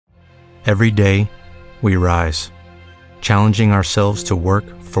Every day, we rise, challenging ourselves to work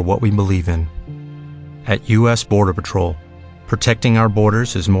for what we believe in. At U.S. Border Patrol, protecting our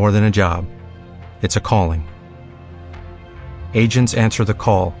borders is more than a job. It's a calling. Agents answer the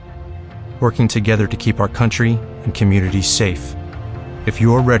call, working together to keep our country and communities safe. If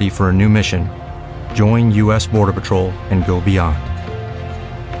you are ready for a new mission, join U.S. Border Patrol and go beyond.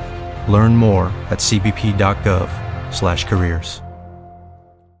 Learn more at cbp.gov/careers.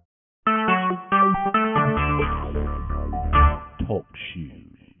 Talk shoes.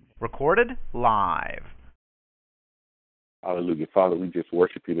 Recorded live. Hallelujah. Father, we just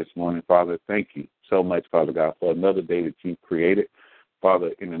worship you this morning. Father, thank you so much, Father God, for another day that you've created.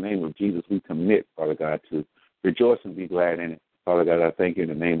 Father, in the name of Jesus, we commit, Father God, to rejoice and be glad in it. Father God, I thank you in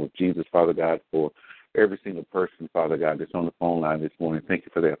the name of Jesus, Father God, for every single person, Father God, that's on the phone line this morning. Thank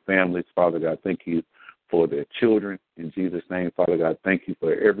you for their families, Father God. Thank you for their children. In Jesus' name, Father God, thank you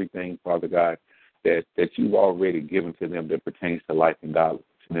for everything, Father God, that you've already given to them that pertains to life and godliness.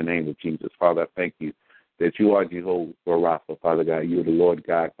 In the name of Jesus, Father, I thank you that you are Jehovah Rapha, Father God. You are the Lord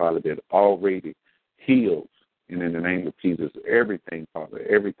God, Father, that already heals. And in the name of Jesus, everything, Father,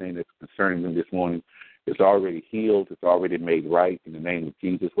 everything that's concerning them this morning is already healed. It's already made right in the name of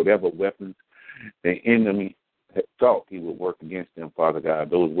Jesus. Whatever weapons the enemy thought he would work against them, Father God,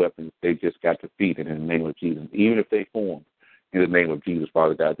 those weapons, they just got defeated in the name of Jesus. Even if they form in the name of Jesus,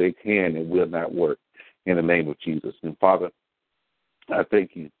 Father God, they can and will not work in the name of Jesus. And Father, I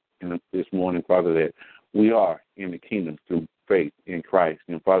thank you this morning, Father, that we are in the kingdom through faith in Christ.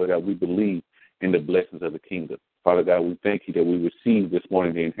 And Father God, we believe in the blessings of the kingdom. Father God, we thank you that we receive this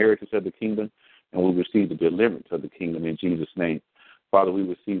morning the inheritance of the kingdom, and we receive the deliverance of the kingdom in Jesus' name. Father, we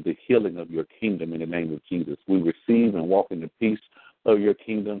receive the healing of your kingdom in the name of Jesus. We receive and walk in the peace of your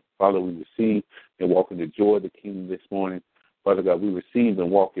kingdom. Father, we receive and walk in the joy of the kingdom this morning. Father God, we receive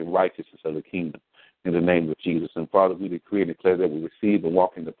and walk in righteousness of the kingdom in the name of Jesus. And Father, we decree and declare that we receive and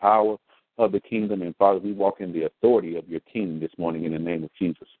walk in the power of the kingdom. And Father, we walk in the authority of your kingdom this morning in the name of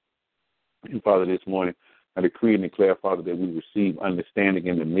Jesus. And Father, this morning, I decree and declare, Father, that we receive understanding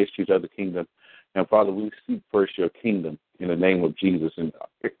in the mysteries of the kingdom. And Father, we seek first your kingdom in the name of Jesus. And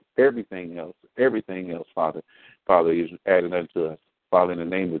everything else, Father, is added unto us. Father, in the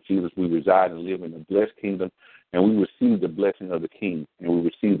name of Jesus, we reside and live in a blessed kingdom, and we receive the blessing of the King, and we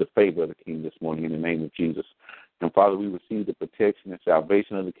receive the favor of the King this morning in the name of Jesus. And Father, we receive the protection and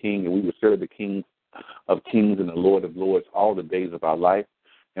salvation of the King, and we will serve the King of kings and the Lord of lords all the days of our life.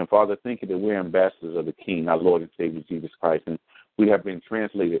 And Father, thank you that we're ambassadors of the King, our Lord and Savior, Jesus Christ, and we have been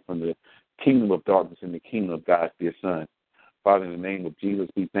translated from the kingdom of darkness in the kingdom of God's dear Son. Father, in the name of Jesus,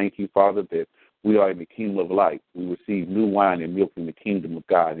 we thank you, Father, that we are in the kingdom of light. We receive new wine and milk in the kingdom of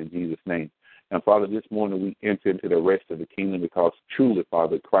God in Jesus' name. And Father, this morning we enter into the rest of the kingdom because truly,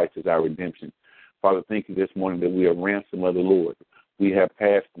 Father, Christ is our redemption. Father, thank you this morning that we are ransomed of the Lord. We have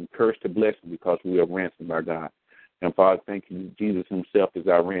passed from curse to blessing because we are ransomed by God. And Father, thank you, Jesus himself is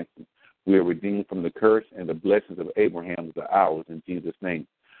our ransom. We are redeemed from the curse, and the blessings of Abraham are ours in Jesus' name.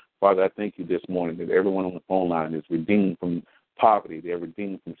 Father, I thank you this morning that everyone on the phone line is redeemed from poverty. They are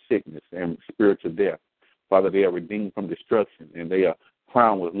redeemed from sickness and spiritual death. Father, they are redeemed from destruction, and they are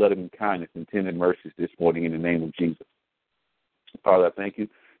crowned with loving kindness and tender mercies this morning in the name of Jesus. Father, I thank you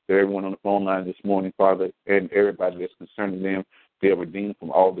that everyone on the phone line this morning, Father, and everybody that's concerning them, they are redeemed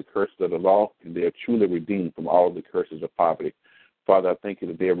from all the curses of the law, and they are truly redeemed from all the curses of poverty. Father, I thank you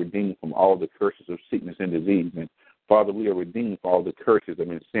that they are redeemed from all the curses of sickness and disease. And Father, we are redeemed from all the curses of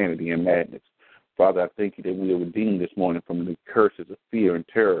insanity and madness. Father, I thank you that we are redeemed this morning from the curses of fear and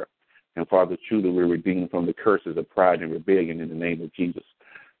terror. And Father, truly we're redeemed from the curses of pride and rebellion in the name of Jesus.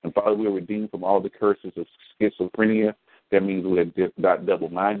 And Father, we are redeemed from all the curses of schizophrenia. That means we are just not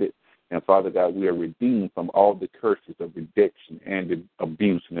double-minded. And Father God, we are redeemed from all the curses of rejection and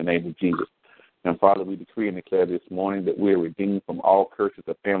abuse in the name of Jesus. And Father, we decree and declare this morning that we are redeemed from all curses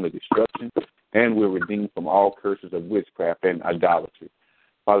of family destruction, and we're redeemed from all curses of witchcraft and idolatry.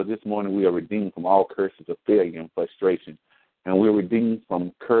 Father, this morning we are redeemed from all curses of failure and frustration, and we're redeemed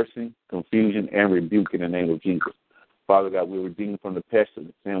from cursing, confusion, and rebuke in the name of Jesus. Father God, we're redeemed from the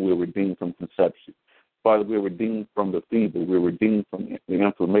pestilence, and we're redeemed from consumption. Father, we're redeemed from the fever. We're redeemed from the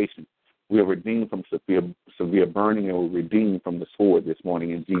inflammation. We are redeemed from severe burning, and we're redeemed from the sword this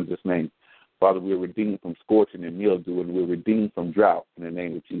morning in Jesus' name. Father, we are redeemed from scorching and mildew, and we're redeemed from drought in the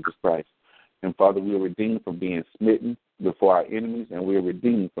name of Jesus Christ. And Father, we are redeemed from being smitten before our enemies, and we are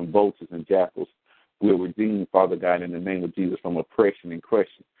redeemed from vultures and jackals. We are redeemed, Father God, in the name of Jesus, from oppression and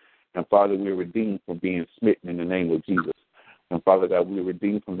crushing. And Father, we are redeemed from being smitten in the name of Jesus. And Father God, we are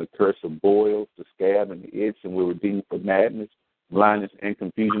redeemed from the curse of boils, the scab, and the itch, and we're redeemed from madness, blindness, and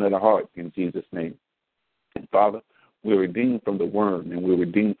confusion of the heart in Jesus' name. And Father, we're redeemed from the worm, and we're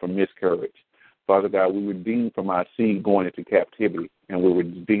redeemed from miscarriage. Father God, we're redeemed from our seed going into captivity, and we're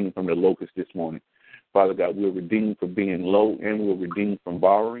redeemed from the locust this morning. Father God, we're redeemed from being low, and we're redeemed from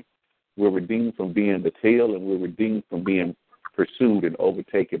borrowing. We're redeemed from being the tail, and we're redeemed from being pursued and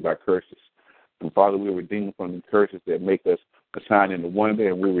overtaken by curses. And Father, we're redeemed from the curses that make us a sign and a wonder,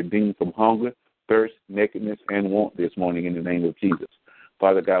 and we're redeemed from hunger, thirst, nakedness, and want this morning in the name of Jesus.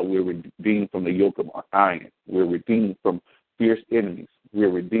 Father God, we're redeemed from the yoke of iron. We're redeemed from fierce enemies.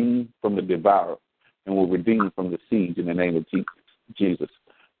 We're redeemed from the devourer, and we're redeemed from the siege in the name of Jesus.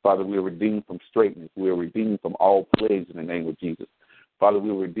 Father, we're redeemed from straightness. We're redeemed from all plagues in the name of Jesus. Father,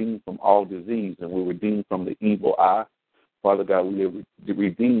 we're redeemed from all disease, and we're redeemed from the evil eye. Father God, we are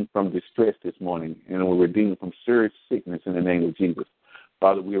redeemed from distress this morning, and we're redeemed from serious sickness in the name of Jesus.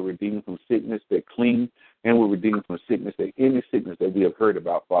 Father, we are redeemed from sickness that cling, and we're redeemed from sickness that any sickness that we have heard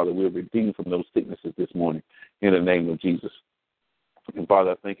about, Father, we're redeemed from those sicknesses this morning in the name of Jesus. And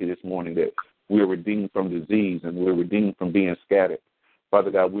Father, I thank you this morning that we're redeemed from disease, and we're redeemed from being scattered. Father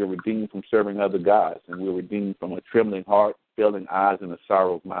God, we're redeemed from serving other gods, and we're redeemed from a trembling heart, failing eyes, and a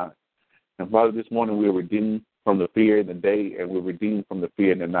sorrow of mind. And Father, this morning we're redeemed from the fear in the day, and we're redeemed from the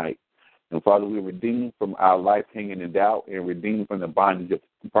fear in the night. And Father, we're redeemed from our life hanging in doubt, and redeemed from the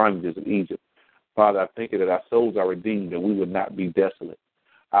bondages of Egypt. Father, I thank you that our souls are redeemed, and we will not be desolate.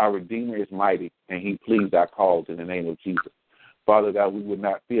 Our Redeemer is mighty, and he pleads our cause in the name of Jesus. Father God, we would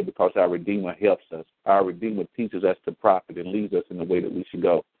not fear because our Redeemer helps us. Our Redeemer teaches us to profit and leads us in the way that we should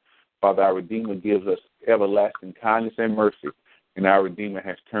go. Father, our Redeemer gives us everlasting kindness and mercy, and our Redeemer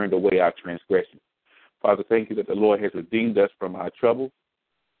has turned away our transgressions. Father, thank you that the Lord has redeemed us from our trouble.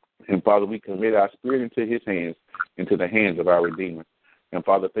 And Father, we commit our spirit into his hands, into the hands of our Redeemer. And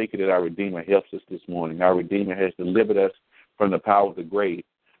Father, thank you that our Redeemer helps us this morning. Our Redeemer has delivered us from the power of the grave.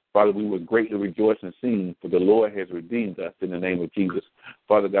 Father, we will greatly rejoice and sing, for the Lord has redeemed us in the name of Jesus.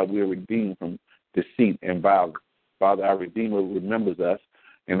 Father God, we are redeemed from deceit and violence. Father, our Redeemer remembers us,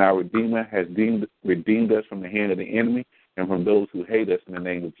 and our Redeemer has redeemed us from the hand of the enemy and from those who hate us in the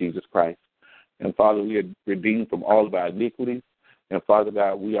name of Jesus Christ. And Father, we are redeemed from all of our iniquities. And Father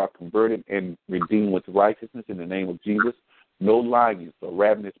God, we are converted and redeemed with righteousness in the name of Jesus. No lions or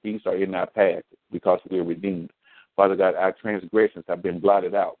ravenous beasts are in our path because we are redeemed. Father God, our transgressions have been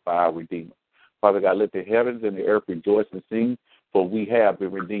blotted out by our Redeemer. Father God, let the heavens and the earth rejoice and sing, for we have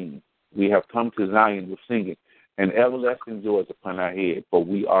been redeemed. We have come to Zion with singing, and everlasting joy is upon our head, for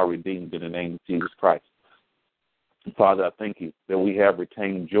we are redeemed in the name of Jesus Christ. Father, I thank you that we have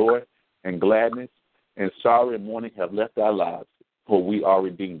retained joy and gladness, and sorrow and mourning have left our lives, for we are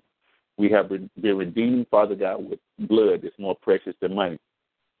redeemed. We have been redeemed, Father God, with blood that's more precious than money.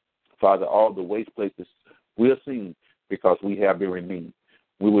 Father, all the waste places will sing because we have been redeemed.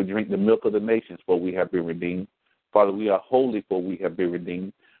 We will drink the milk of the nations, for we have been redeemed. Father, we are holy, for we have been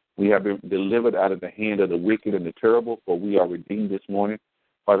redeemed. We have been delivered out of the hand of the wicked and the terrible, for we are redeemed this morning.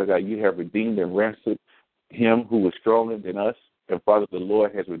 Father God, you have redeemed and ransomed him who was stronger than us. And Father, the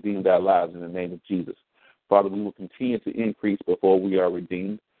Lord has redeemed our lives in the name of Jesus. Father, we will continue to increase before we are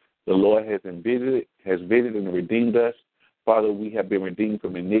redeemed. The Lord has visited and redeemed us. Father, we have been redeemed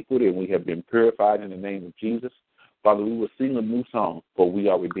from iniquity, and we have been purified in the name of Jesus. Father, we will sing a new song, for we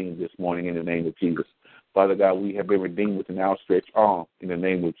are redeemed this morning in the name of Jesus. Father God, we have been redeemed with an outstretched arm in the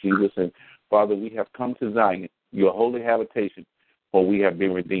name of Jesus. And Father, we have come to Zion, your holy habitation, for we have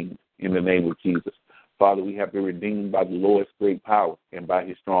been redeemed in the name of Jesus. Father, we have been redeemed by the Lord's great power and by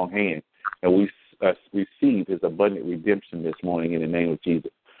his strong hand, and we receive his abundant redemption this morning in the name of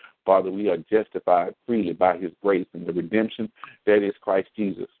Jesus. Father, we are justified freely by his grace and the redemption that is Christ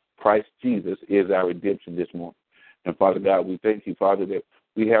Jesus. Christ Jesus is our redemption this morning. And Father God, we thank you, Father, that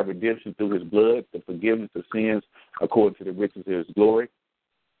we have redemption through his blood, the forgiveness of sins according to the riches of his glory.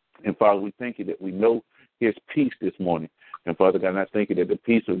 And Father, we thank you that we know his peace this morning. And Father God, I thank you that the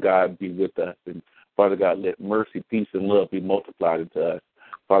peace of God be with us. And Father God, let mercy, peace, and love be multiplied into us.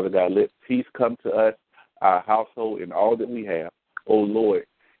 Father God, let peace come to us, our household, and all that we have. Oh Lord,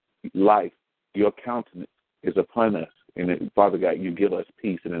 life, your countenance is upon us. And Father God, you give us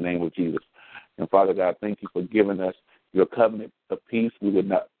peace in the name of Jesus. And Father God, thank you for giving us your covenant of peace. We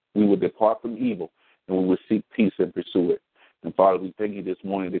would depart from evil, and we would seek peace and pursue it. And Father, we thank you this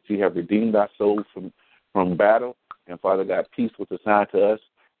morning that you have redeemed our souls from battle. And Father God, peace was assigned to us.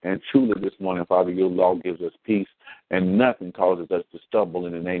 And truly this morning, Father, your law gives us peace, and nothing causes us to stumble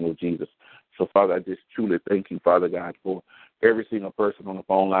in the name of Jesus. So, Father, I just truly thank you, Father God, for every single person on the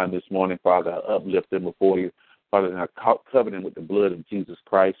phone line this morning. Father, I uplift them before you. Father, and I cover them with the blood of Jesus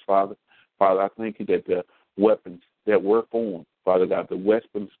Christ, Father. Father, I thank you that the weapons that were formed, Father God, the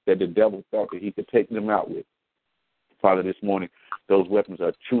weapons that the devil thought that he could take them out with. Father, this morning, those weapons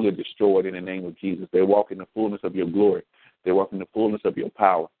are truly destroyed in the name of Jesus. They walk in the fullness of your glory. They walk in the fullness of your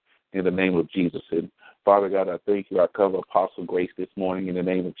power in the name of Jesus. And Father God, I thank you. I cover Apostle Grace this morning in the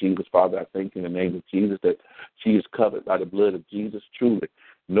name of Jesus. Father, I thank you in the name of Jesus that she is covered by the blood of Jesus. Truly,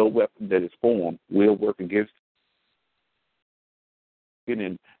 no weapon that is formed will work against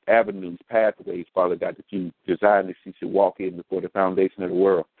in avenues, pathways, Father God, that you designed that she should walk in before the foundation of the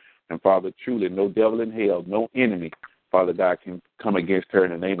world. And Father, truly, no devil in hell, no enemy, Father God, can come against her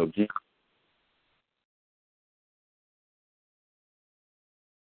in the name of Jesus.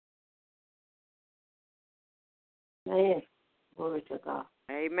 Man, glory to God.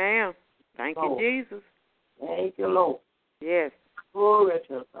 Amen. Thank you, Jesus. Thank you, Lord. Yes. Glory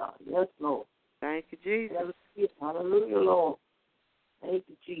to God. Yes, Lord. Thank you, Jesus. Hallelujah, Lord. Thank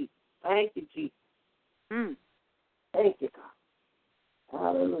you, Jesus. Thank you, Jesus. Thank you, God.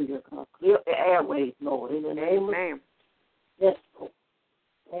 Hallelujah, God. Clear the airways, Lord, in the name of Jesus. Yes, Lord.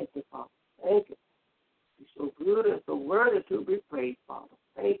 Thank you, Father. Thank you. You're so good and so worthy to be praised, Father.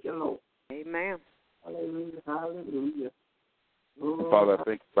 Thank you, Lord. Amen. Hallelujah, hallelujah. And Father, I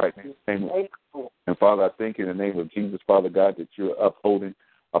thank you right now. And Father, I thank you in the name of Jesus, Father God, that you're upholding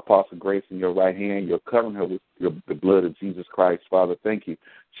Apostle Grace in your right hand. You're covering her with the blood of Jesus Christ. Father, thank you.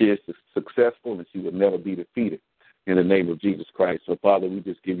 She is successful and she will never be defeated in the name of Jesus Christ. So, Father, we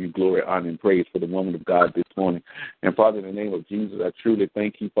just give you glory, honor, and praise for the woman of God this morning. And, Father, in the name of Jesus, I truly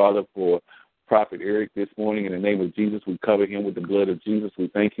thank you, Father, for Prophet Eric this morning. In the name of Jesus, we cover him with the blood of Jesus. We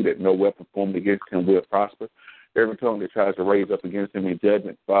thank you that no weapon formed against him will prosper. Every tongue that tries to raise up against him in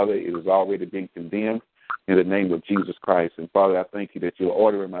judgment, Father, it has already been condemned in the name of Jesus Christ. And, Father, I thank you that you're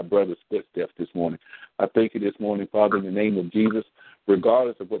ordering my brother's footsteps this morning. I thank you this morning, Father, in the name of Jesus,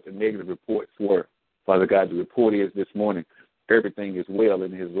 regardless of what the negative reports were. Father God, the report is this morning, everything is well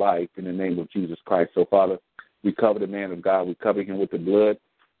in his life in the name of Jesus Christ. So, Father, we cover the man of God. We cover him with the blood.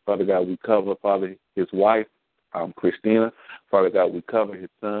 Father God, we cover, Father, his wife, Christina. Father God, we cover his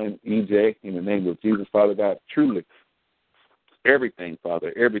son, EJ, in the name of Jesus. Father God, truly, everything,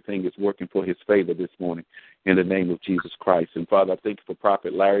 Father, everything is working for his favor this morning in the name of Jesus Christ. And, Father, I thank you for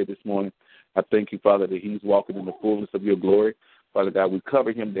Prophet Larry this morning. I thank you, Father, that he's walking in the fullness of your glory. Father God, we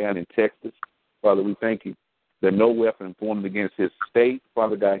cover him down in Texas. Father, we thank you that no weapon formed against his state,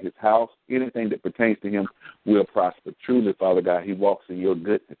 Father God, his house, anything that pertains to him will prosper. Truly, Father God, he walks in your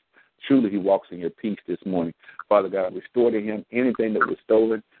goodness. Truly, he walks in your peace this morning. Father God, restore to him anything that was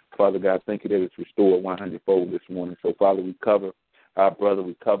stolen. Father God, thank you that it's restored 100-fold this morning. So, Father, we cover our brother.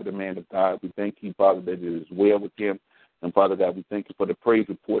 We cover the man of God. We thank you, Father, that it is well with him. And, Father God, we thank you for the praise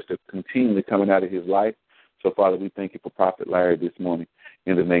reports that are continually coming out of his life. So, Father, we thank you for Prophet Larry this morning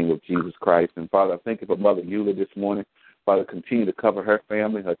in the name of Jesus Christ. And, Father, I thank you for Mother Eula this morning. Father, continue to cover her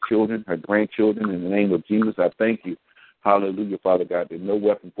family, her children, her grandchildren. In the name of Jesus, I thank you. Hallelujah, Father God, that no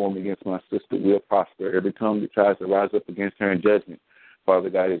weapon formed against my sister will prosper. Every tongue that tries to rise up against her in judgment, Father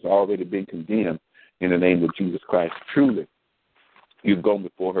God, has already been condemned in the name of Jesus Christ. Truly, you've gone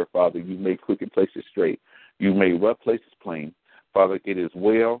before her, Father. You've made crooked places straight. You've made rough places plain. Father, it is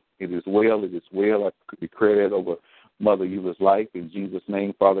well. It is well. It is well. I declare that over Mother Eula's life in Jesus'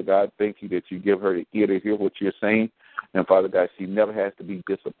 name, Father God. Thank you that you give her the ear to hear what you're saying. And, Father God, she never has to be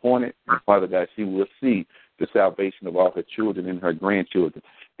disappointed. And, Father God, she will see the salvation of all her children and her grandchildren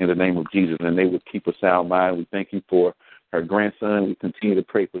in the name of Jesus. And they would keep a sound mind. We thank you for her grandson. We continue to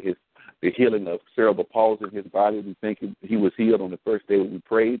pray for the healing of cerebral palsy in his body. We thank you he was healed on the first day when we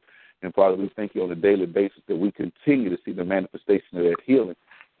prayed. And, Father, we thank you on a daily basis that we continue to see the manifestation of that healing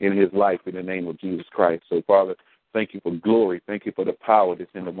in his life in the name of Jesus Christ. So, Father, thank you for glory. Thank you for the power that's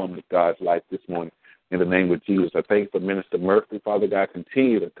in the woman of God's life this morning in the name of Jesus. I thank you for Minister Murphy. Father God,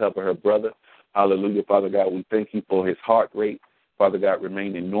 continue to cover her brother. Hallelujah, Father God. We thank you for his heart rate, Father God,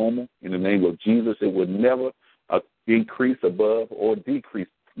 remaining normal in the name of Jesus. It would never increase above or decrease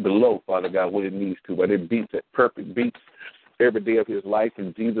below, Father God, what it needs to, but it beats at perfect beats every day of his life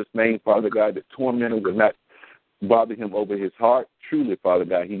in Jesus' name, Father God. The tormentor will not bother him over his heart. Truly, Father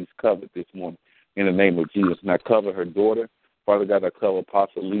God, he's covered this morning in the name of Jesus. And I cover her daughter. Father God, I cover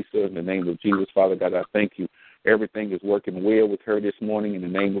Apostle Lisa in the name of Jesus. Father God, I thank you. Everything is working well with her this morning in the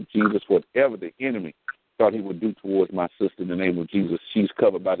name of Jesus. Whatever the enemy thought he would do towards my sister in the name of Jesus, she's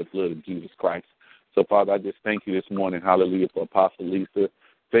covered by the blood of Jesus Christ. So, Father, I just thank you this morning, hallelujah, for Apostle Lisa.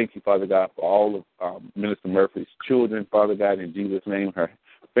 Thank you, Father God, for all of Minister Murphy's children, Father God, in Jesus' name. Her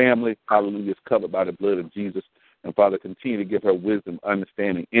family, hallelujah, is covered by the blood of Jesus. And, Father, continue to give her wisdom,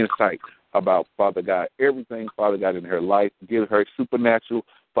 understanding, insight about, Father God, everything, Father God, in her life. Give her supernatural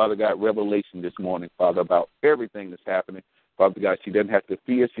Father God, revelation this morning, Father, about everything that's happening. Father God, she doesn't have to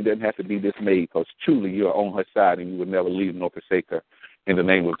fear. She doesn't have to be dismayed because truly you're on her side and you will never leave nor forsake her in the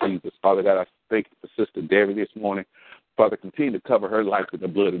name of Jesus. Father God, I thank you for Sister Debbie this morning. Father, continue to cover her life with the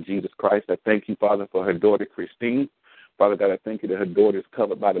blood of Jesus Christ. I thank you, Father, for her daughter, Christine. Father God, I thank you that her daughter is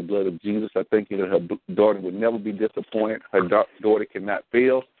covered by the blood of Jesus. I thank you that her daughter will never be disappointed. Her daughter cannot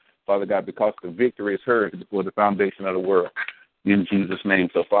fail, Father God, because the victory is hers before the foundation of the world. In Jesus' name.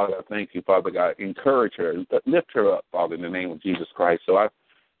 So, Father, I thank you, Father God. Encourage her. Lift her up, Father, in the name of Jesus Christ. So I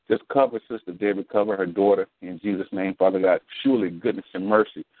just cover Sister Debbie, cover her daughter in Jesus' name, Father God. Surely goodness and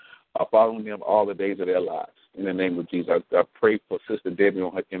mercy are following them all the days of their lives. In the name of Jesus, I pray for Sister Debbie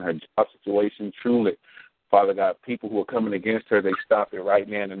in her job situation. Truly, Father God, people who are coming against her, they stop it right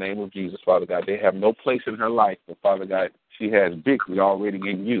now in the name of Jesus, Father God. They have no place in her life, but, Father God, she has victory already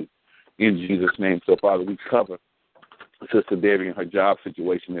in you, in Jesus' name. So, Father, we cover Sister Debbie in her job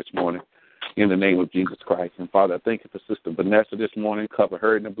situation this morning in the name of Jesus Christ. And, Father, I thank you for Sister Vanessa this morning. Cover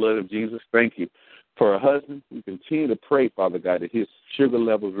her in the blood of Jesus. Thank you for her husband. We continue to pray, Father God, that his sugar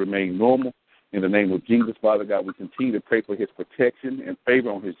levels remain normal. In the name of Jesus, Father God, we continue to pray for his protection and favor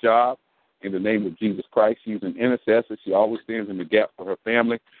on his job. In the name of Jesus Christ, she's an intercessor. She always stands in the gap for her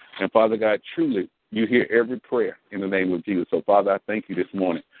family. And, Father God, truly, you hear every prayer in the name of Jesus. So, Father, I thank you this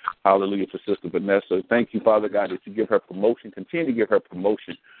morning. Hallelujah for Sister Vanessa. Thank you, Father God, that you give her promotion. Continue to give her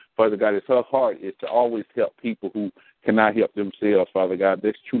promotion. Father God, it's her heart is to always help people who cannot help themselves, Father God.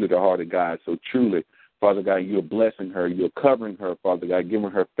 That's truly the heart of God. So truly, Father God, you're blessing her. You're covering her, Father God,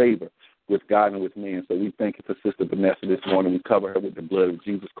 giving her favor with God and with men. So we thank you for Sister Vanessa this morning. We cover her with the blood of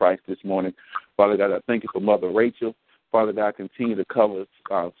Jesus Christ this morning. Father God, I thank you for Mother Rachel. Father God, continue to cover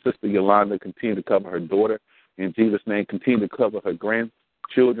Sister Yolanda. Continue to cover her daughter. In Jesus' name, continue to cover her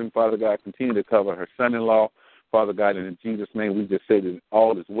grandchildren. Father God, continue to cover her son-in-law. Father God, and in Jesus' name, we just say that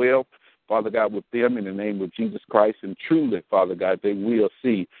all is well. Father God, with them in the name of Jesus Christ. And truly, Father God, they will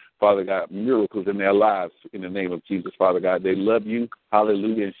see, Father God, miracles in their lives in the name of Jesus, Father God. They love you.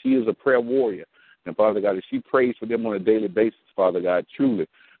 Hallelujah. And she is a prayer warrior. And, Father God, as she prays for them on a daily basis, Father God, truly,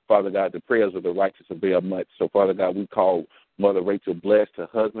 Father God, the prayers of the righteous avail much. So, Father God, we call Mother Rachel blessed, her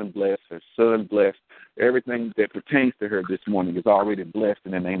husband blessed, her son blessed. Everything that pertains to her this morning is already blessed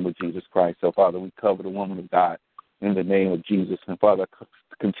in the name of Jesus Christ. So, Father, we cover the woman of God in the name of Jesus. And, Father,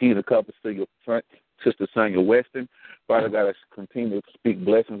 continue to cover Sister Sonia Weston. Father God, I continue to speak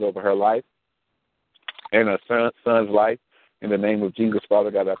blessings over her life and her son's life. In the name of Jesus,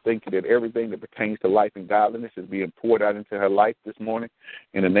 Father God, I thank you that everything that pertains to life and godliness is being poured out into her life this morning.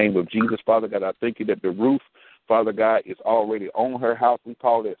 In the name of Jesus, Father God, I thank you that the roof, Father God, is already on her house. We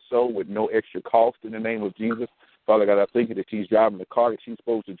call that so with no extra cost in the name of Jesus. Father God, I thank you that she's driving the car that she's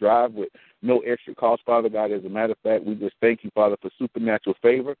supposed to drive with no extra cost, Father God. As a matter of fact, we just thank you, Father, for supernatural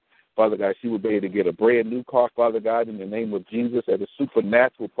favor. Father God, she will be able to get a brand new car, Father God, in the name of Jesus at a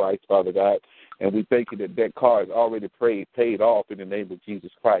supernatural price, Father God. And we thank you that that car is already paid off in the name of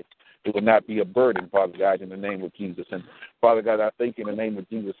Jesus Christ. It will not be a burden, Father God, in the name of Jesus. And, Father God, I thank you in the name of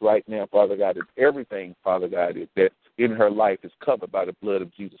Jesus right now, Father God, that everything, Father God, that's in her life is covered by the blood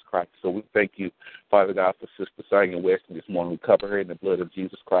of Jesus Christ. So we thank you, Father God, for Sister Sonia Weston this morning. We cover her in the blood of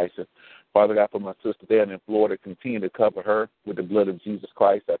Jesus Christ. And, Father God, for my sister down in Florida, continue to cover her with the blood of Jesus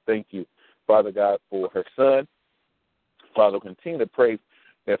Christ. I thank you, Father God, for her son. Father, continue to pray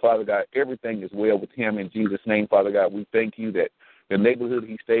that, Father God, everything is well with him in Jesus' name. Father God, we thank you that the neighborhood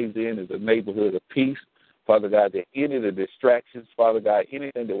he stays in is a neighborhood of peace. Father God, that any of the distractions, Father God,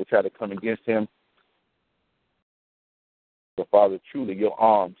 anything that will try to come against him, so, Father, truly your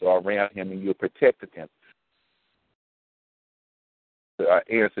arms are around him and you're protecting him. I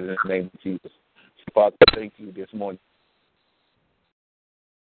answer in the name of Jesus. So, Father, thank you this morning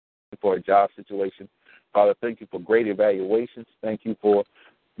for a job situation. Father, thank you for great evaluations. Thank you for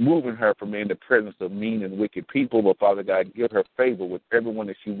moving her from in the presence of mean and wicked people. But, Father God, give her favor with everyone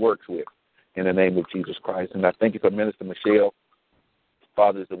that she works with in the name of Jesus Christ. And I thank you for Minister Michelle.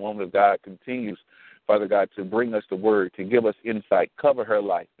 Father, as the woman of God continues, Father God, to bring us the word, to give us insight, cover her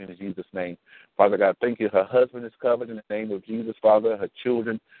life in Jesus' name. Father God, thank you. Her husband is covered in the name of Jesus, Father, her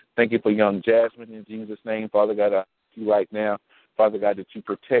children. Thank you for young Jasmine in Jesus' name. Father God, I thank you right now, Father God, that you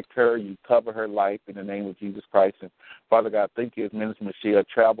protect her, you cover her life in the name of Jesus Christ. And Father God, thank you as Minister Michelle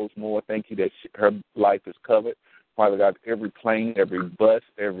travels more. Thank you that her life is covered. Father God, every plane, every bus,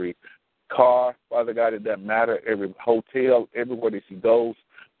 every car, Father God, it doesn't matter, every hotel, everywhere that she goes,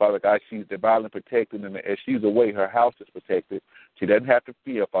 Father God, she's divinely protected, and as she's away, her house is protected. She doesn't have to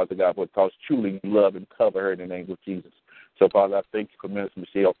fear, Father God, because truly you love and cover her in the name of Jesus. So, Father, I thank you for Minister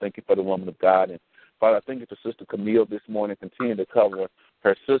Michelle. Thank you for the woman of God. And, Father, I thank you for Sister Camille this morning. Continue to cover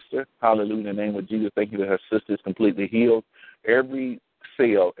her sister. Hallelujah. In the name of Jesus, thank you that her sister is completely healed. Every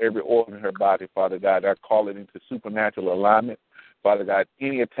cell, every organ in her body, Father God, I call it into supernatural alignment. Father God,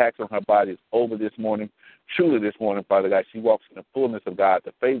 any attacks on her body is over this morning. Truly this morning, Father God, she walks in the fullness of God,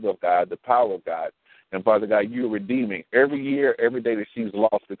 the favor of God, the power of God. And, Father God, you're redeeming every year, every day that she's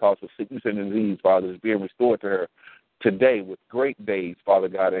lost because of sickness and disease, Father, is being restored to her today with great days, Father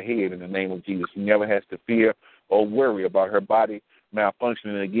God, ahead in the name of Jesus. She never has to fear or worry about her body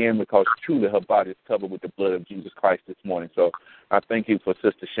malfunctioning again because truly her body is covered with the blood of Jesus Christ this morning. So I thank you for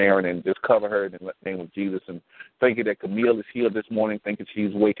Sister Sharon and just cover her in the name of Jesus. And thank you that Camille is healed this morning. Thank you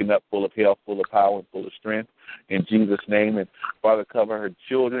she's waking up full of health, full of power, and full of strength in Jesus' name. And, Father, cover her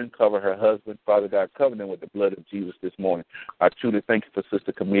children, cover her husband. Father God, cover them with the blood of Jesus this morning. I truly thank you for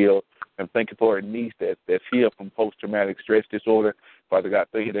Sister Camille and thank you for her niece that's healed from post-traumatic stress disorder. Father God,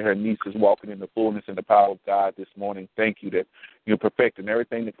 thank you that her niece is walking in the fullness and the power of God this morning. Thank you that you're perfecting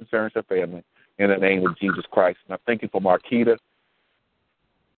everything that concerns her family in the name of Jesus Christ. And I thank you for Marquita,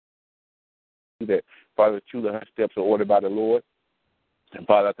 that, Father, truly her steps are ordered by the Lord. And,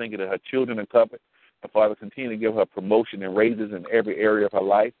 Father, I thank you that her children are covered. And, Father, continue to give her promotion and raises in every area of her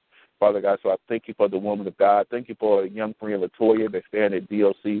life. Father God, so I thank you for the woman of God. Thank you for a young friend, Latoya, that stand at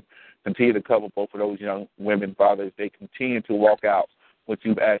DLC. Continue to cover both of those young women, Father, as they continue to walk out what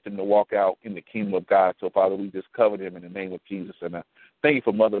you've asked them to walk out in the kingdom of God. So, Father, we just cover them in the name of Jesus. And I thank you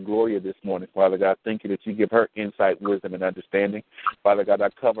for Mother Gloria this morning, Father God. Thank you that you give her insight, wisdom, and understanding. Father God, I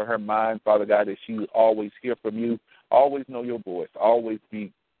cover her mind, Father God, that she always hear from you, always know your voice, always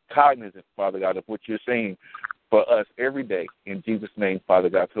be cognizant, Father God, of what you're saying for us every day in Jesus' name, Father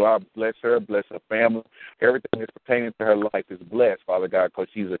God. So I bless her family. Everything that's pertaining to her life is blessed, Father God, because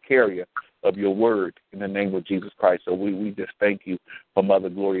she's a carrier of your word in the name of Jesus Christ. So we just thank you for Mother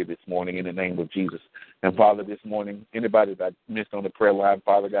Gloria this morning in the name of Jesus. And, Father, this morning, anybody that I missed on the prayer line,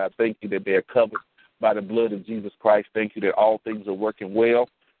 Father God, thank you that they're covered by the blood of Jesus Christ. Thank you that all things are working well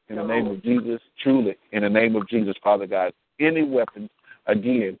in the name of Jesus. Truly, in the name of Jesus, Father God, any weapons,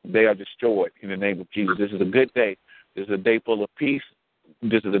 again, they are destroyed in the name of Jesus. This is a good day. This is a day full of peace.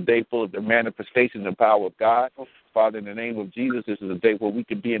 This is a day full of the manifestations and power of God. Father, in the name of Jesus, this is a day where we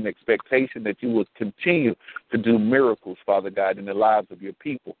can be in expectation that you will continue to do miracles, Father God, in the lives of your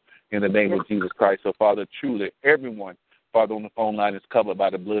people in the name of Jesus Christ. So, Father, truly, everyone, Father, on the phone line is covered by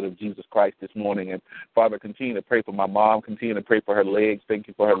the blood of Jesus Christ this morning. And, Father, continue to pray for my mom. Continue to pray for her legs. Thank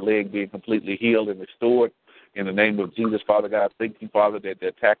you for her leg being completely healed and restored. In the name of Jesus, Father God, thank you, Father, that the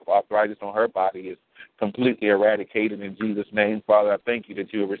attack of arthritis on her body is completely eradicated in Jesus' name. Father, I thank you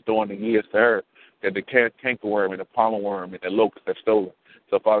that you are restoring the years to her, that the cankerworm and the palmer worm and the locust have stolen.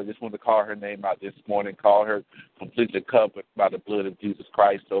 So, Father, I just want to call her name out this morning, call her completely covered by the blood of Jesus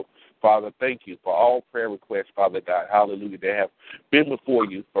Christ. So, Father, thank you for all prayer requests, Father God, hallelujah, that have been before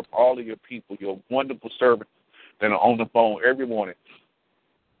you from all of your people, your wonderful servants that are on the phone every morning.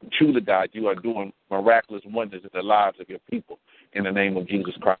 Truly, God, you are doing miraculous wonders in the lives of your people in the name of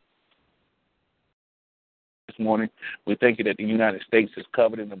Jesus Christ. This morning, we thank you that the United States is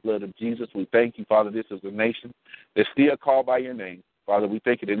covered in the blood of Jesus. We thank you, Father, this is a nation that's still called by your name. Father, we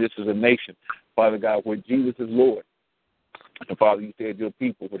thank you that this is a nation, Father God, where Jesus is Lord. And, Father, you said your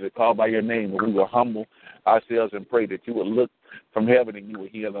people were called by your name, and we will humble ourselves and pray that you will look from heaven and you will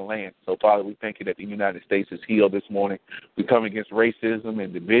heal the land. So, Father, we thank you that the United States is healed this morning. We come against racism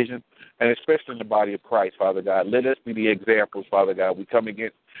and division, and especially in the body of Christ, Father God. Let us be the examples, Father God. We come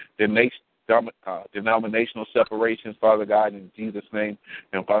against the denominational separations, Father God, in Jesus' name.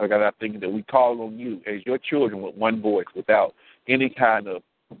 And, Father God, I thank you that we call on you as your children with one voice without any kind of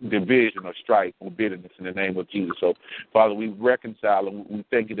division or strife or bitterness in the name of Jesus. So, Father, we reconcile and we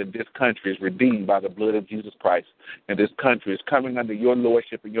thank you that this country is redeemed by the blood of Jesus Christ. And this country is coming under your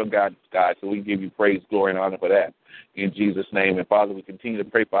lordship and your guidance, God. So we give you praise, glory, and honor for that in Jesus' name. And, Father, we continue to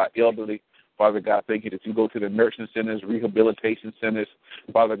pray for our elderly. Father God, thank you that you go to the nursing centers, rehabilitation centers,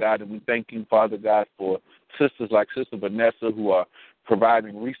 Father God, and we thank you, Father God, for sisters like Sister Vanessa who are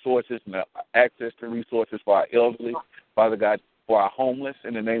providing resources and access to resources for our elderly. Father God, for our homeless,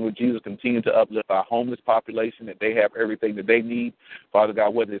 in the name of Jesus, continue to uplift our homeless population, that they have everything that they need. Father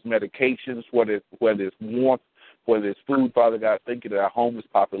God, whether it's medications, whether it's warmth, whether it's food, Father God, thank you that our homeless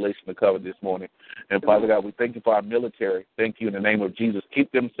population are covered this morning. And, Father God, we thank you for our military. Thank you in the name of Jesus.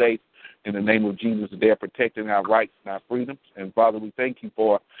 Keep them safe. In the name of Jesus, they are protecting our rights and our freedoms. And, Father, we thank you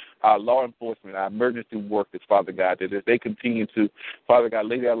for our law enforcement, our emergency workers, Father God, that as they continue to, Father God,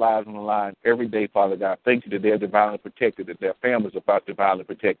 lay their lives on the line every day, Father God, thank you that they're divinely protected, that their families are divinely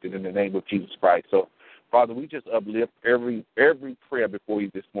protected in the name of Jesus Christ. So, Father, we just uplift every prayer before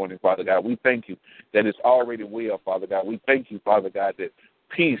you this morning, Father God. We thank you that it's already well, Father God. We thank you, Father God, that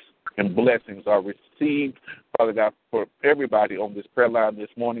peace and blessings are received, Father God, for everybody on this prayer line this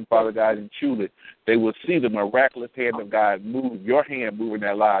morning, Father God, and truly they will see the miraculous hand of God move, your hand moving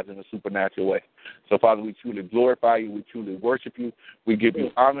their lives in a supernatural way. So, Father, we truly glorify you. We truly worship you. We give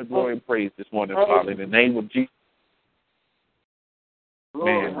you honor, glory, and praise this morning, Father, in the name of Jesus.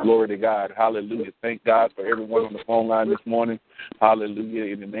 Man, glory to God. Hallelujah. Thank God for everyone on the phone line this morning.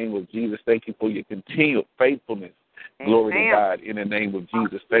 Hallelujah. In the name of Jesus, thank you for your continued faithfulness. Glory to God. In the name of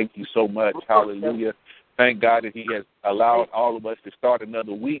Jesus, thank you so much. Hallelujah. Thank God that he has allowed all of us to start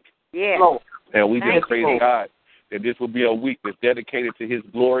another week. Yeah. And we just praise God that this will be a week that's dedicated to his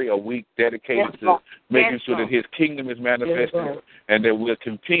glory, a week dedicated to making sure that his kingdom is manifested, and that we'll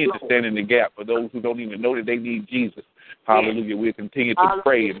continue to stand in the gap for those who don't even know that they need Jesus. Hallelujah. We'll continue to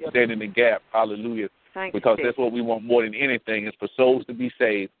pray and stand in the gap. Hallelujah. Because that's what we want more than anything is for souls to be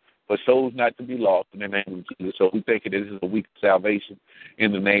saved, for souls not to be lost in the name of Jesus. So we thank you that this is a week of salvation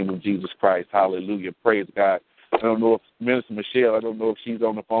in the name of Jesus Christ. Hallelujah. Praise God. I don't know if Minister Michelle, I don't know if she's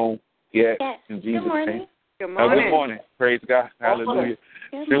on the phone yet. Yes. In Jesus' name. Good morning. Good morning. Praise God. Hallelujah.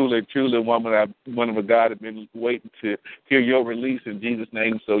 Truly, woman of God, have been waiting to hear your release in Jesus'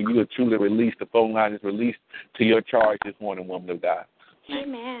 name. So you are truly released. The phone line is released to your charge this morning, woman of God.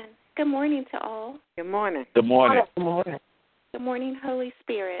 Amen. Good morning to all. Good morning. Good morning. Good morning. Good morning, Holy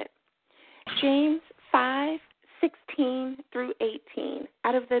Spirit. James 5:16 through 18,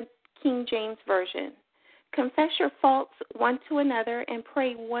 out of the King James Version. Confess your faults one to another and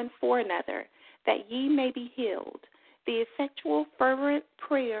pray one for another, that ye may be healed. The effectual, fervent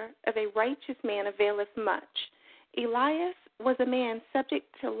prayer of a righteous man availeth much. Elias was a man subject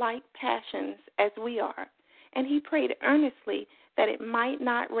to like passions as we are, and he prayed earnestly that it might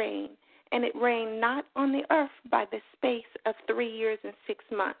not rain, and it rained not on the earth by the space of 3 years and 6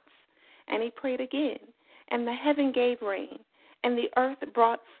 months. And he prayed again, and the heaven gave rain, and the earth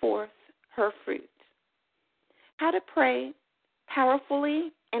brought forth her fruit. How to pray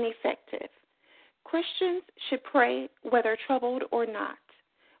powerfully and effective. Christians should pray whether troubled or not.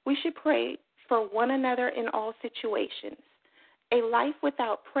 We should pray for one another in all situations. A life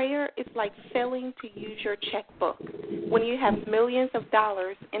without prayer is like failing to use your checkbook when you have millions of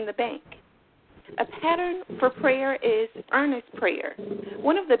dollars in the bank. A pattern for prayer is earnest prayer.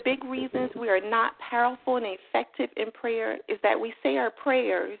 One of the big reasons we are not powerful and effective in prayer is that we say our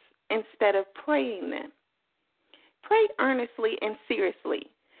prayers instead of praying them. Pray earnestly and seriously.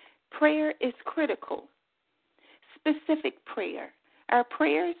 Prayer is critical. Specific prayer. Our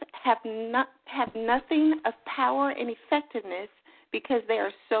prayers have nothing of power and effectiveness because they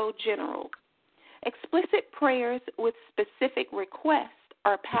are so general. Explicit prayers with specific requests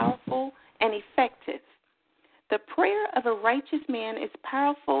are powerful and effective. The prayer of a righteous man is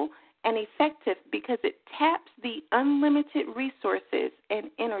powerful and effective because it taps the unlimited resources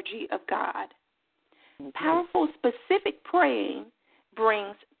and energy of God. Powerful, specific praying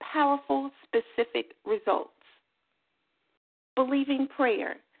brings powerful, specific results. Believing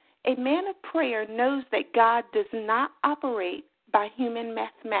prayer. A man of prayer knows that God does not operate by human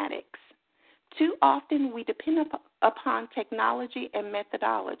mathematics. Too often we depend upon technology and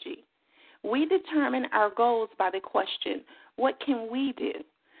methodology. We determine our goals by the question, what can we do?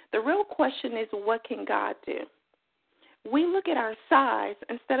 The real question is, what can God do? We look at our size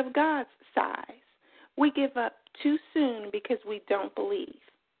instead of God's size. We give up too soon because we don't believe.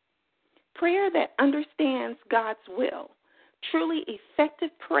 Prayer that understands God's will. Truly effective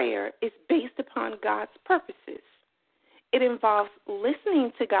prayer is based upon God's purposes. It involves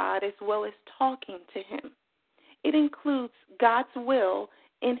listening to God as well as talking to Him. It includes God's will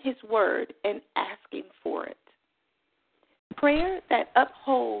in His Word and asking for it. Prayer that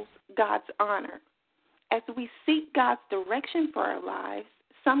upholds God's honor. As we seek God's direction for our lives,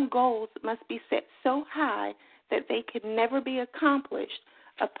 some goals must be set so high that they could never be accomplished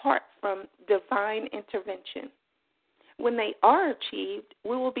apart from divine intervention. When they are achieved,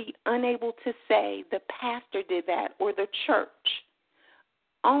 we will be unable to say the pastor did that or the church.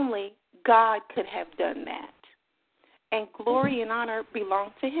 Only God could have done that. And glory and honor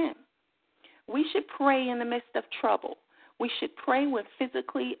belong to Him. We should pray in the midst of trouble. We should pray when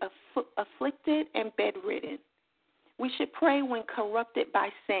physically afflicted and bedridden. We should pray when corrupted by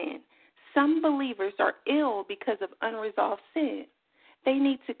sin. Some believers are ill because of unresolved sin. They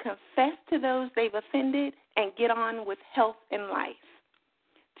need to confess to those they've offended and get on with health and life.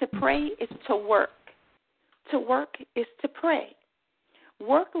 To pray is to work. To work is to pray.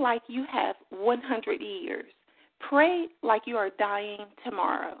 Work like you have 100 years. Pray like you are dying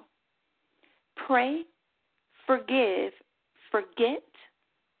tomorrow. Pray forgive, forget,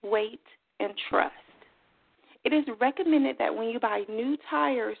 wait, and trust. It is recommended that when you buy new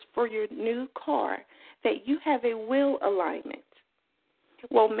tires for your new car, that you have a will alignment.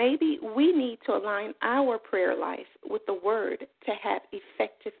 Well, maybe we need to align our prayer life with the Word to have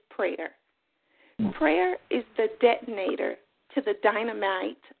effective prayer. Prayer is the detonator to the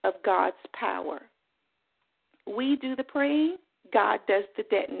dynamite of God's power. We do the praying, God does the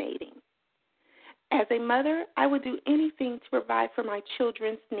detonating. As a mother, I would do anything to provide for my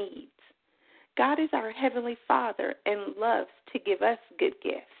children's needs. God is our Heavenly Father and loves to give us good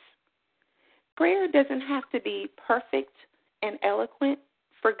gifts. Prayer doesn't have to be perfect and eloquent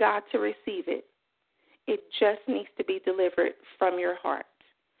for God to receive it. It just needs to be delivered from your heart.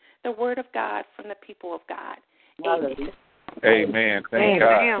 The Word of God from the people of God. Amen. Amen. Thank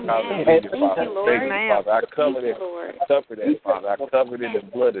God. Hallelujah, Thank Father. you, Lord. Thank you, Father. I cover that. Cover that, Father. I cover it in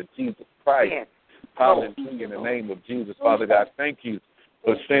the blood of Jesus Christ. Yes. Hallelujah. In the name of Jesus, Father God. Thank you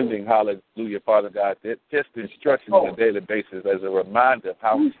for sending, hallelujah, Father God, that just instructions on a daily basis as a reminder of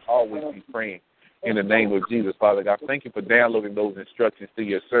how we should always be praying in the name of Jesus, Father God. Thank you for downloading those instructions to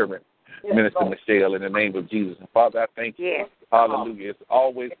your servant, Minister Michelle, in the name of Jesus. And Father, I thank you. Yes. Hallelujah. It's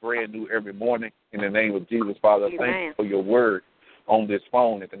always brand new every morning in the name of Jesus, Father. Amen. Thank you for your word on this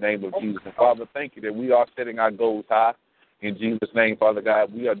phone in the name of Jesus. And Father, thank you that we are setting our goals high in Jesus' name, Father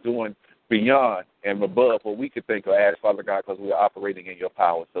God. We are doing beyond and above what we could think or ask, Father God, because we are operating in your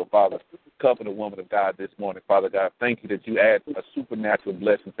power. So, Father, cover the woman of God this morning, Father God. Thank you that you add a supernatural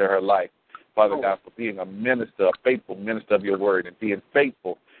blessing to her life, Father God, for being a minister, a faithful minister of your word, and being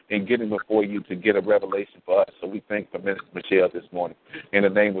faithful in getting before you to get a revelation for us. So we thank for Minister Michelle this morning in the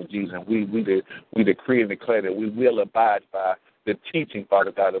name of Jesus. And we decree and declare that we will abide by the teaching,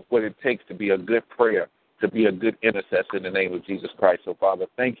 Father God, of what it takes to be a good prayer, to be a good intercessor in the name of Jesus Christ. So, Father,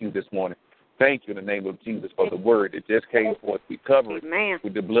 thank you this morning. Thank you in the name of Jesus for the word that just came forth. We cover it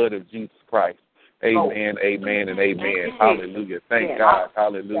with the blood of Jesus Christ. Amen, amen, and amen. Hallelujah. Thank God.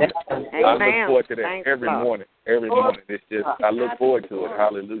 Hallelujah. I look forward to that every morning. Every morning. It's just, I look forward to it.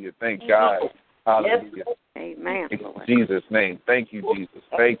 Hallelujah. Thank God. Hallelujah. Amen. In Jesus' name. Thank you, Jesus.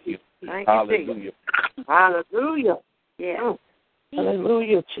 Thank you. Hallelujah. Hallelujah. Yeah.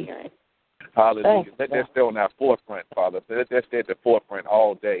 Hallelujah, Jesus. Hallelujah. Let that stay on our forefront, Father. Let that stay at the forefront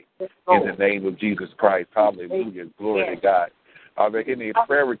all day in the name of Jesus Christ. Hallelujah. Glory to God. Are there any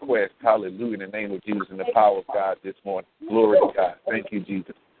prayer requests? Hallelujah. In the name of Jesus and the power of God this morning. Glory to God. Thank you,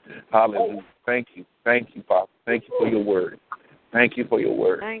 Jesus. Hallelujah. Thank you. Thank you, Father. Thank you for your word. Thank you for your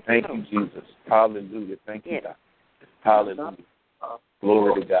word. Thank you, Jesus. Hallelujah. Thank you, God. Hallelujah.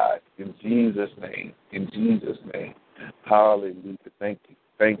 Glory to God. In Jesus' name. In Jesus' name. Hallelujah. Thank you.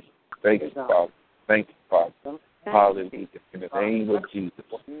 Thank you. Thank you, Father. Thank you, Father. Hallelujah. In the name of Jesus.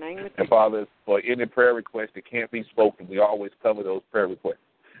 And, Father, for any prayer request that can't be spoken, we always cover those prayer requests.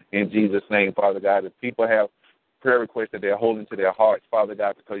 In Jesus' name, Father God, if people have prayer requests that they're holding to their hearts, Father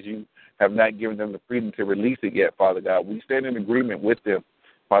God, because you have not given them the freedom to release it yet, Father God, we stand in agreement with them,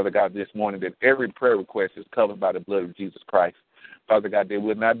 Father God, this morning that every prayer request is covered by the blood of Jesus Christ. Father God, they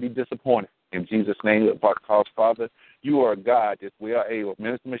will not be disappointed. In Jesus' name, because, Father, you are a God that we are able.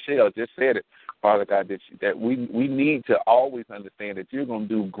 Minister Michelle just said it, Father God, that we need to always understand that you're going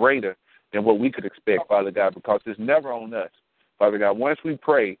to do greater than what we could expect, Father God, because it's never on us. Father God, once we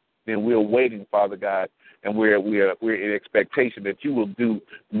pray, then we're waiting, Father God, and we're in expectation that you will do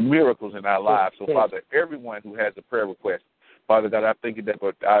miracles in our lives. So, Father, everyone who has a prayer request, Father God, I think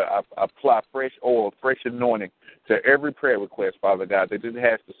that I apply fresh oil, fresh anointing to every prayer request, Father God, that it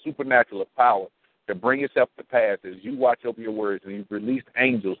has the supernatural power to bring itself to pass as you watch over your words and you've released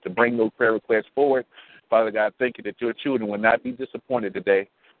angels to bring those prayer requests forward. Father God, thank you that your children will not be disappointed today,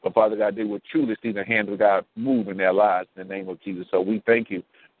 but, Father God, they will truly see the hand of God move in their lives in the name of Jesus. So we thank you,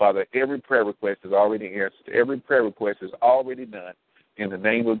 Father. Every prayer request is already answered. Every prayer request is already done. In the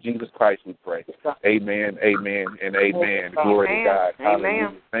name of Jesus Christ, we pray. Amen, amen, and amen. Glory to God.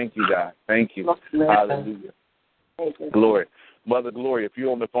 Hallelujah. Thank you, God. Thank you. Hallelujah. Glory. Mother Glory, if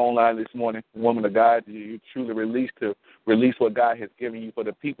you're on the phone line this morning, woman of God, you truly release what God has given you for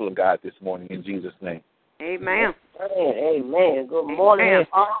the people of God this morning in Jesus' name. Amen. Amen. Good morning.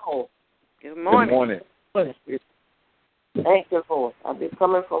 Good morning. Good morning. Thank you, Lord. I'll be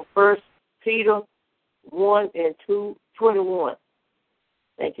coming from 1 Peter 1 and 21.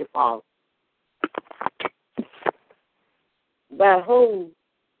 Thank you, Father. By who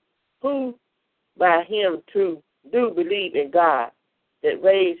by him too do believe in God, that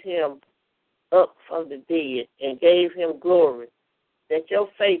raised him up from the dead and gave him glory, that your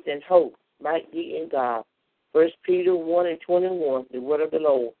faith and hope might be in God. 1 Peter 1 and 21, the word of the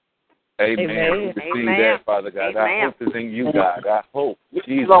Lord. Amen. We receive that, Father God. Our hope is in you, God. Our hope.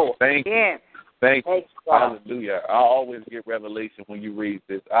 Jesus, thank you. Thank you. Hallelujah. I always get revelation when you read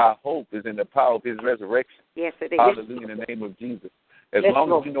this. Our hope is in the power of his resurrection. Yes, it is. Hallelujah, in the name of Jesus. As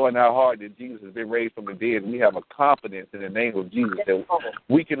long as we know in our heart that Jesus has been raised from the dead, we have a confidence in the name of Jesus that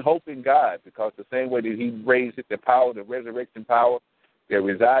we can hope in God, because the same way that he raised it, the power, the resurrection power that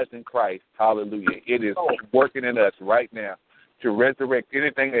resides in Christ, hallelujah, it is working in us right now to resurrect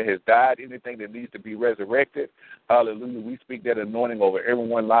anything that has died, anything that needs to be resurrected. Hallelujah. We speak that anointing over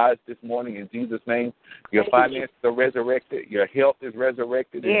everyone's lives this morning in Jesus' name. Your finances are resurrected. Your health is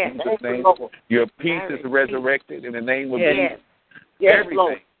resurrected in Jesus' name. Your peace is resurrected in the name of Jesus.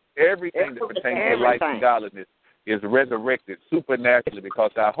 Everything that pertains to life and godliness is resurrected supernaturally,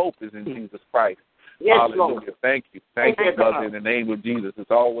 because our hope is in Jesus Christ. Hallelujah. Lord. Thank you. Thank you, Mother, in the name of Jesus.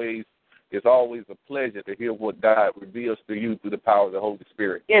 It's always a pleasure to hear what God reveals to you through the power of the Holy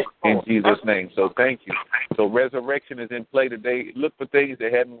Spirit in Jesus' name. So thank you. So resurrection is in play today. Look for things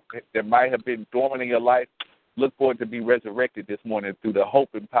that might have been dormant in your life. Look for it to be resurrected this morning through the hope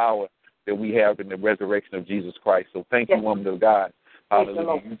and power that we have in the resurrection of Jesus Christ. So thank you, woman of God.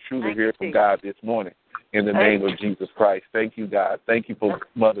 Hallelujah. You truly hear from God this morning in the name of Jesus Christ. Thank you, God. Thank you for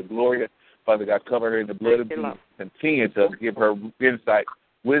Mother Gloria. Father God, cover her in the blood of Jesus. Continue to give her insight,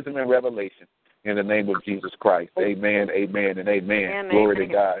 wisdom, and revelation in the name of Jesus Christ. Amen, amen, and amen. Glory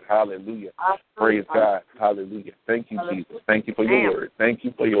to God. Hallelujah. Praise God. Hallelujah. Thank you, Jesus. Thank you for your word. Thank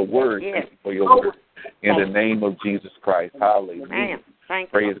you for your word. Thank you for your word. In the name of Jesus Christ. Hallelujah.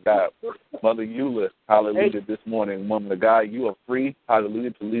 Praise God. Mother Eula, hallelujah, this morning. Woman of God, you are free,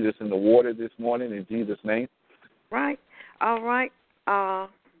 hallelujah, to lead us in the water this morning in Jesus' name. Right. All right.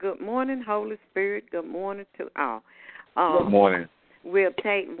 Good morning, Holy Spirit. Good morning to all. Good morning. We'll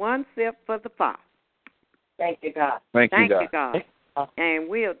take one sip for the Father. Thank you, God. Thank you, God. And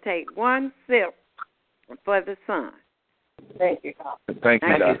we'll take one sip for the Son. Thank you, God. Thank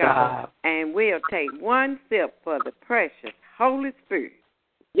you, God. And we'll take one sip for the precious Holy Spirit.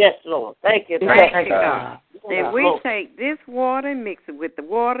 Yes, Lord. Thank you, God. And we take this water and mix it with the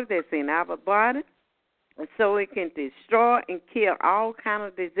water that's in our body, so it can destroy and kill all kind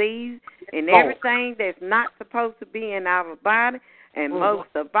of disease and everything that's not supposed to be in our body, and most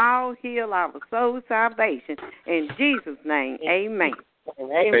of all, heal our soul salvation. In Jesus' name, amen.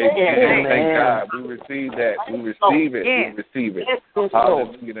 Amen. Thank God. We receive that. We receive it. We receive it.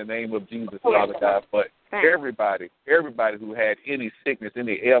 Hallelujah, in the name of Jesus, Father God. But everybody who had any sickness,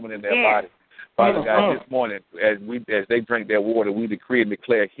 any ailment in their body, Father God, this morning, as they drink their water, we decree and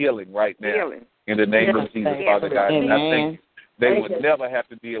declare healing right now in the name of Jesus, Father God. And I think they would never have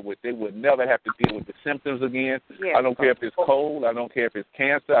to deal with the symptoms again. I don't care if it's cold. I don't care if it's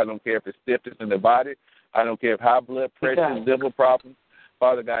cancer. I don't care if it's stiffness in the body. I don't care if high blood pressure, liver problems.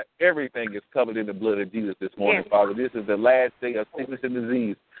 Father God, everything is covered in the blood of Jesus this morning, Father. This is the last day of sickness and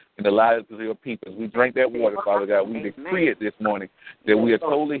disease in the lives of your people. As we drink that water, Father God, we decree it this morning that we are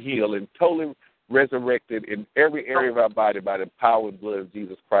totally healed and totally resurrected in every area of our body by the power and blood of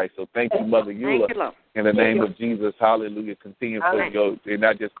Jesus Christ. So thank you, Mother Eula, in the name of Jesus. Hallelujah. Continue for your, and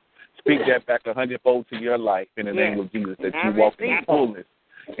I just speak that back 100-fold to your life in the name of Jesus, that you walk in fullness.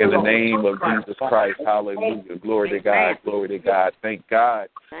 In the name of Jesus Christ, hallelujah. Glory to God, glory to God. Thank God,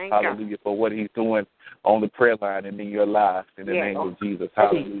 hallelujah, for what he's doing on the prayer line and in your life, in the name of Jesus,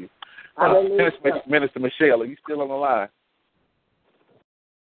 hallelujah. Minister Michelle, are you still on the line?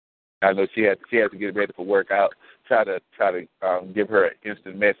 I know she had to get ready for work. I'll try to give her an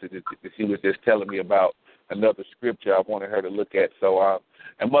instant message that she was just telling me about another scripture I wanted her to look at. So,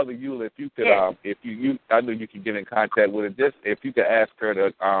 and Mother Eula, if you could, if you, I know you can get in contact with her. Just if you could ask her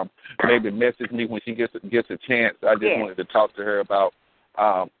to maybe message me when she gets a chance. I just wanted to talk to her about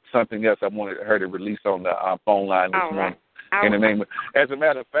something else I wanted her to release on the phone line this morning. In the name of, as a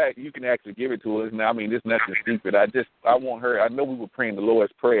matter of fact, you can actually give it to us. Now, I mean, there's nothing secret. I want her. I know we were praying the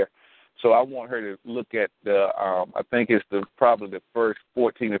Lord's Prayer. So I want her to look at the, I think it's probably the first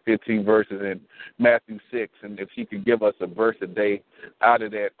 14 or 15 verses in Matthew 6, and if she could give us a verse a day out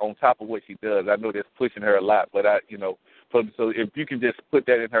of that on top of what she does. I know that's pushing her a lot, but so if you can just put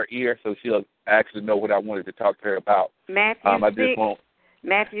that in her ear so she'll actually know what I wanted to talk to her about. Matthew 6.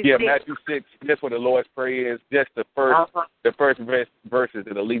 Matthew 6. That's what the Lord's Prayer is. Just the first verses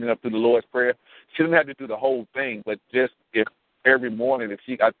that are leading up to the Lord's Prayer. She doesn't have to do the whole thing, but just if every morning, if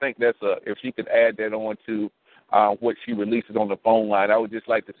she could add that on to what she releases on the phone line, I would just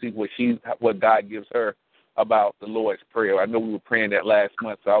like to see what God gives her about the Lord's Prayer. I know we were praying that last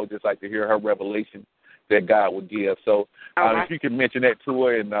month, so I would just like to hear her revelation that God would give. So if you can mention that to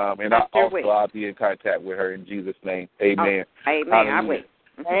her, and I'll be in contact with her in Jesus' name. Amen. Amen. Hallelujah. I will.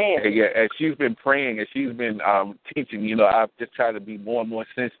 As she's been praying, as she's been teaching, I've just tried to be more and more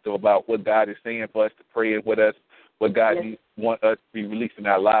sensitive about what God is saying for us to pray with us, what God wants us to be released in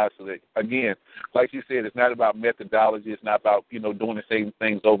our lives. So that, again, like you said, it's not about methodology. It's not about, doing the same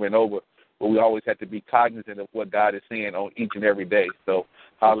things over and over. But we always have to be cognizant of what God is saying on each and every day. So,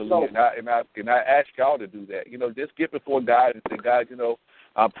 hallelujah. And I ask y'all to do that. Just get before God and say, God,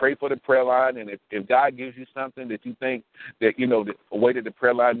 pray for the prayer line. And if God gives you something that you think that, the way that the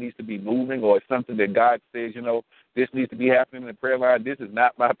prayer line needs to be moving, or something that God says, this needs to be happening in the prayer line, this is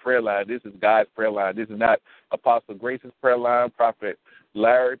not my prayer line. This is God's prayer line. This is not Apostle Grace's prayer line, Prophet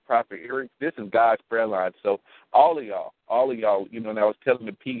Larry, Prophet Eric. This is God's prayer line. So all of y'all, and I was telling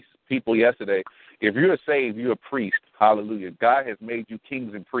the people yesterday, if you're saved, you're a priest. Hallelujah. God has made you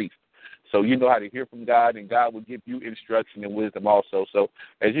kings and priests. So you know how to hear from God, and God will give you instruction and wisdom also. So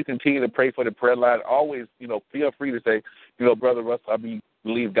as you continue to pray for the prayer line, always, feel free to say, Brother Russell, I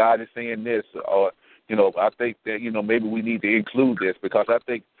believe God is saying this, or, I think that, maybe we need to include this, because I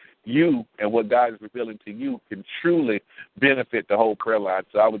think you and what God is revealing to you can truly benefit the whole prayer line.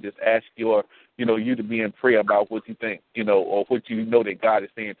 So I would just ask you to be in prayer about what you think, or what that God is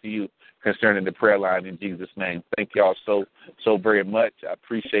saying to you concerning the prayer line in Jesus' name. Thank y'all so very much. I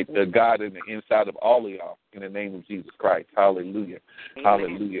appreciate the God in the inside of all of y'all in the name of Jesus Christ. Hallelujah. Amen.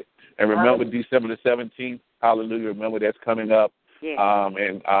 Hallelujah. And remember December the 17th. Hallelujah. Remember that's coming up. Yeah.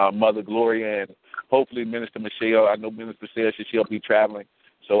 And Mother Gloria and hopefully Minister Michelle. I know Minister says she'll be traveling.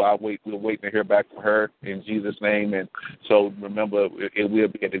 So we're waiting to hear back from her in Jesus' name. And so remember, it will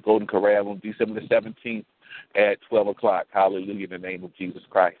be at the Golden Corral on December the 17th at 12 o'clock. Hallelujah, in the name of Jesus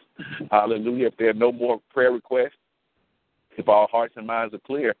Christ. Hallelujah. If there are no more prayer requests, if our hearts and minds are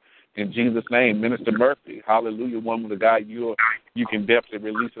clear, in Jesus' name, Minister Murphy, hallelujah, woman of God, you can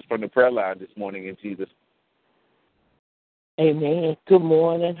definitely release us from the prayer line this morning in Jesus. Amen. Good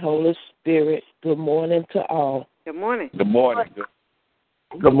morning, Holy Spirit. Good morning to all. Good morning. Good morning.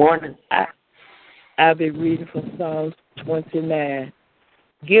 Good morning. I'll be reading from Psalms 29.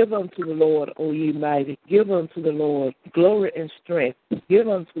 Give unto the Lord, O ye mighty. Give unto the Lord glory and strength. Give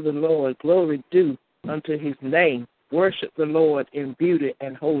unto the Lord glory due unto his name. Worship the Lord in beauty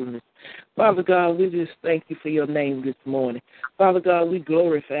and holiness. Father God, we just thank you for your name this morning. Father God, we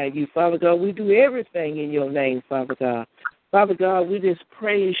glorify you. Father God, we do everything in your name, Father God. Father God, we just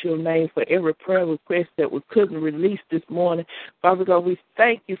praise your name for every prayer request that we couldn't release this morning. Father God, we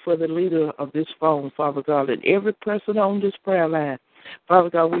thank you for the leader of this phone, Father God, and every person on this prayer line. Father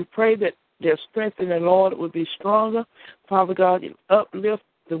God, we pray that their strength in the Lord would be stronger. Father God, uplift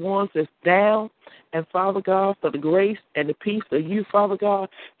the ones that's down. And, Father God, for the grace and the peace of you, Father God,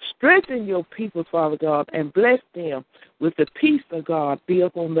 strengthen your people, Father God, and bless them with the peace of God be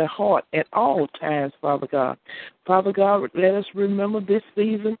upon their heart at all times, Father God. Father God, let us remember this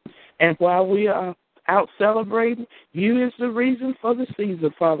season, and while we are out celebrating, you is the reason for the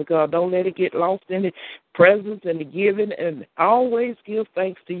season, Father God. Don't let it get lost in the presence and the giving, and always give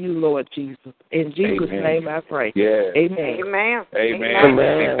thanks to you, Lord Jesus. In Jesus' name I pray. Yes. Amen. Amen. Amen.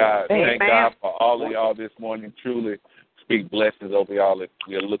 Thank God. Thank God for all of y'all this morning. Truly speak blessings over y'all.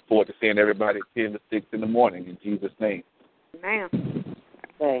 We look forward to seeing everybody at 10 to 6 in the morning in Jesus' name. Amen.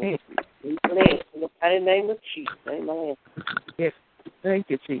 Thank you. In the mighty name of Jesus. Amen. Yes. Thank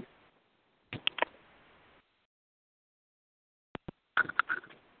you, Jesus.